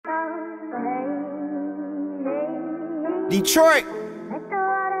Detroit.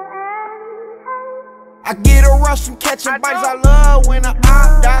 I get a rush from catching bites. I love when I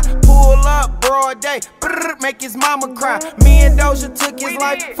die. Pull up, broad day, make his mama cry. Me and Doja took his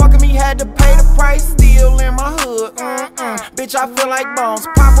life. Fucking me, had to pay the price. Still in my hood. Bitch, I feel like bones.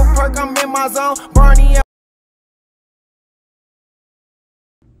 Pop a perk, I'm in my zone. Barney.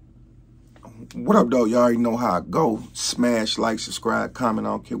 What up, though? Y'all already know how I go. Smash, like, subscribe, comment. I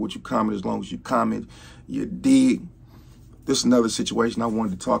don't care what you comment, as long as you comment, you dig. This is another situation I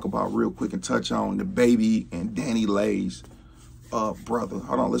wanted to talk about real quick and touch on. The Baby and Danny Lay's brother.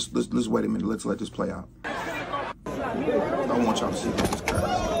 Hold on, let's wait a minute. Let's let this play out. I don't want y'all to see this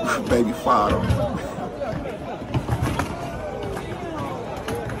guy. Baby fired on me.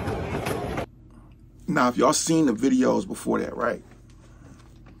 Now, if y'all seen the videos before that, right?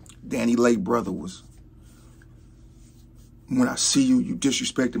 Danny Lay brother was, when I see you, you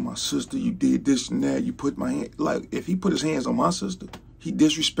disrespected my sister, you did this and that, you put my hand, like, if he put his hands on my sister, he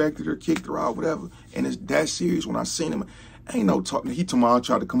disrespected her, kicked her out, whatever, and it's that serious. When I seen him, ain't no talking. He told me, I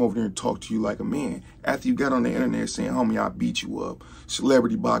tried to come over there and talk to you like a man. After you got on the internet saying, homie, I beat you up,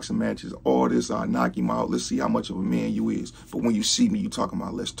 celebrity boxing matches, all this, I'll knock him out, let's see how much of a man you is. But when you see me, you talking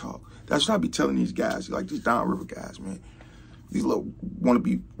about, let's talk. That's what I be telling these guys, like these downriver guys, man. These little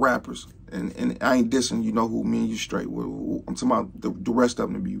wannabe rappers, and I ain't dissing, you know who, me and you straight with. I'm talking about the rest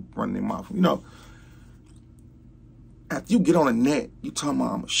of them to be running their mouth. You know, after you get on the net, you talking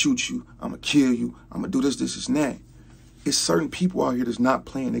about, I'm gonna shoot you, I'm gonna kill you, I'm gonna do this, this, and that. It's certain people out here that's not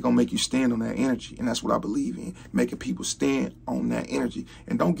playing. They're gonna make you stand on that energy, and that's what I believe in, making people stand on that energy.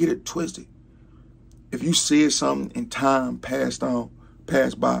 And don't get it twisted. If you said something and time passed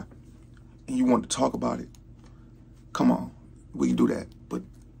by, and you want to talk about it, come on. We can do that. But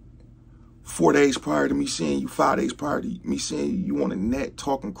 4 days prior to me seeing you, 5 days prior to me seeing you on the net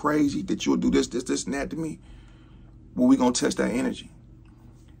talking crazy that you'll do this, and that to me, well, we going to test that energy.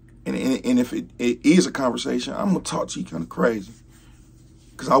 And if it is a conversation, I'm going to talk to you kind of crazy.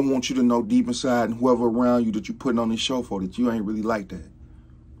 Because I want you to know deep inside, and whoever around you that you're putting on this show for, that you ain't really like that.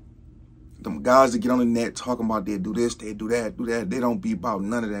 Them guys that get on the net talking about they do this, they do that, they don't be about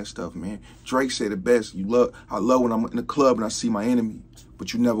none of that stuff, man. Drake said it best. I love when I'm in the club and I see my enemy,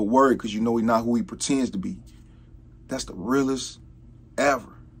 but you never worry because you know he's not who he pretends to be. That's the realest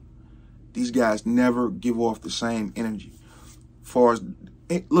ever. These guys never give off the same energy. Far as,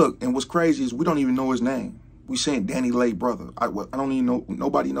 look, and what's crazy is we don't even know his name. We saying Danny Lay brother. I don't even know,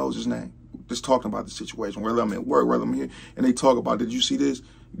 nobody knows his name. Just talking about the situation, whether I'm at work, whether I'm here, and they talk about, did you see this?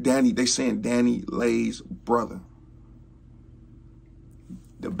 Danny, they saying Danny Lay's brother.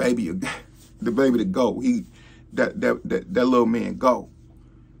 The baby to go. That little man go.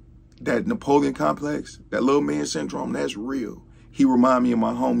 That Napoleon complex, that little man syndrome, that's real. He remind me of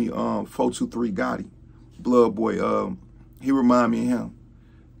my homie 423 Gotti, Blood Boy. He remind me of him.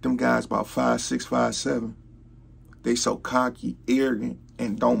 Them guys about 5'6", 5'7". They so cocky, arrogant,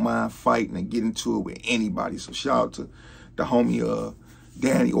 and don't mind fighting and get into it with anybody. So shout out to the homie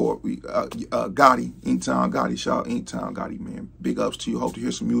Danny or Gotti, Inktown Gotti. Shout out Inktown Gotti, man. Big ups to you. Hope to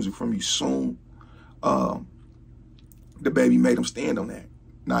hear some music from you soon. The baby made him stand on that.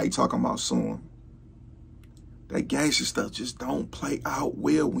 Now he talking about soon. That gangster stuff just don't play out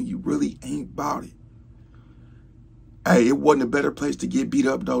well when you really ain't about it. Hey, it wasn't a better place to get beat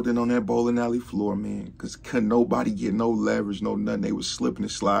up, though, than on that bowling alley floor, man. Because couldn't nobody get no leverage, no nothing. They was slipping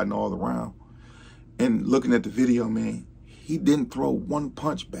and sliding all around. And looking at the video, man, he didn't throw one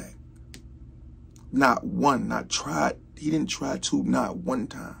punch back. Not one, not tried. He didn't try to, not one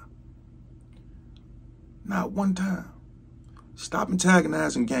time. Not one time. Stop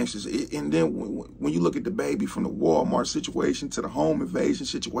antagonizing gangsters. And then when you look at the baby, from the Walmart situation to the home invasion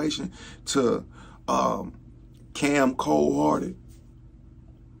situation to Cam Cold-Hearted,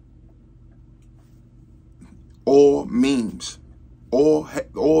 all memes. All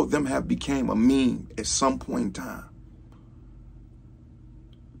of them have became a meme at some point in time.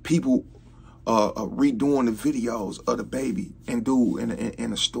 People redoing the videos of the baby and dude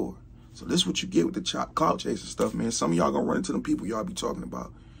in a store. So this is what you get with the clout chasing stuff, man. Some of y'all gonna run into them people y'all be talking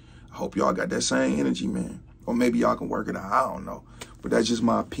about. I hope y'all got that same energy, man. Or maybe y'all can work it out. I don't know. But that's just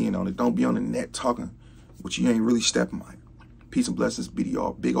my opinion on it. Don't be on the net talking what you ain't really stepping like. Peace and blessings be to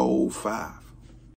y'all. Big old 5.